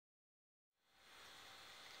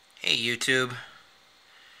Hey YouTube.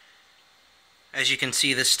 As you can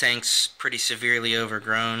see, this tank's pretty severely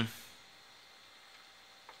overgrown.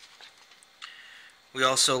 We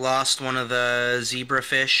also lost one of the zebra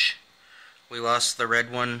fish. We lost the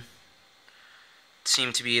red one. It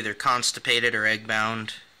seemed to be either constipated or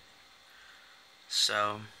egg-bound.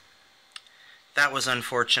 So, that was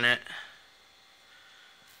unfortunate.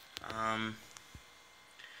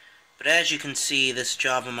 But as you can see, this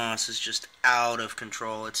Java moss is just out of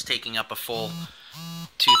control. It's taking up a full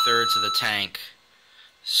 2/3 of the tank.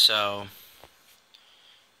 So,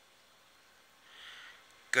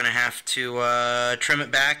 gonna have to trim it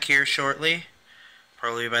back here shortly.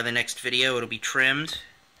 Probably by the next video it'll be trimmed.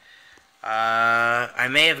 I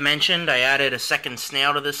may have mentioned I added a second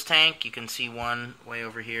snail to this tank. You can see one way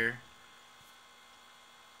over here.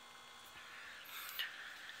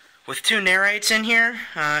 With 2 nerites in here,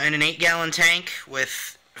 in an 8-gallon tank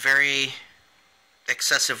with very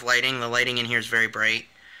excessive lighting. The lighting in here is very bright.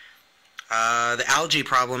 The algae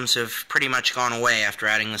problems have pretty much gone away after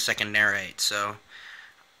adding the second nerite. So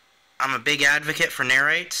I'm a big advocate for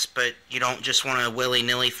nerites, but you don't just want to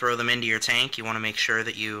willy-nilly throw them into your tank. You want to make sure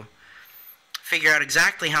that you figure out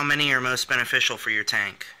exactly how many are most beneficial for your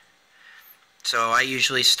tank. So I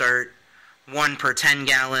usually start 1 per 10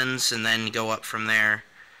 gallons and then go up from there.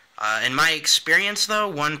 In my experience, though,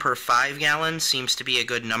 1 per 5 gallons seems to be a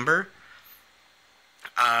good number,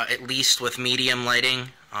 at least with medium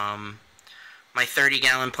lighting. My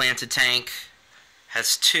 30-gallon planted tank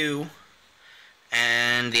has 2,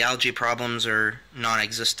 and the algae problems are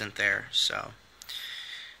non-existent there. So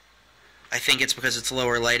I think it's because it's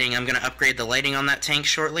lower lighting. I'm going to upgrade the lighting on that tank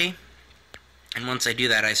shortly, and once I do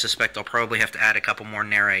that, I suspect I'll probably have to add a couple more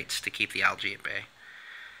nerites to keep the algae at bay.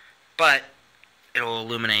 But it'll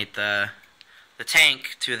illuminate the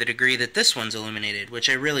tank to the degree that this one's illuminated, which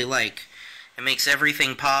I really like. It makes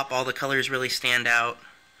everything pop, all the colors really stand out,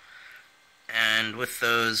 and with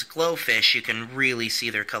those Glofish you can really see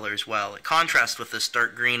their colors well. It contrasts with this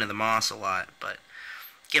dark green of the moss a lot, but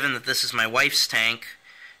given that this is my wife's tank,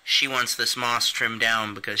 she wants this moss trimmed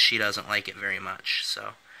down because she doesn't like it very much,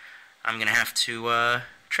 so I'm going to have to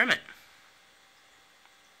trim it.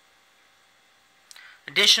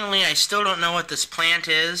 Additionally, I still don't know what this plant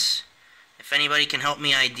is. If anybody can help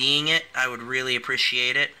me IDing it, I would really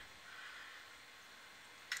appreciate it.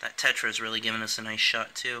 That tetra is really giving us a nice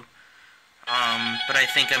shot too. But I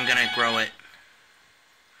think I'm going to grow it.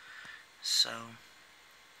 So,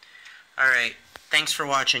 alright. Thanks for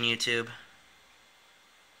watching, YouTube.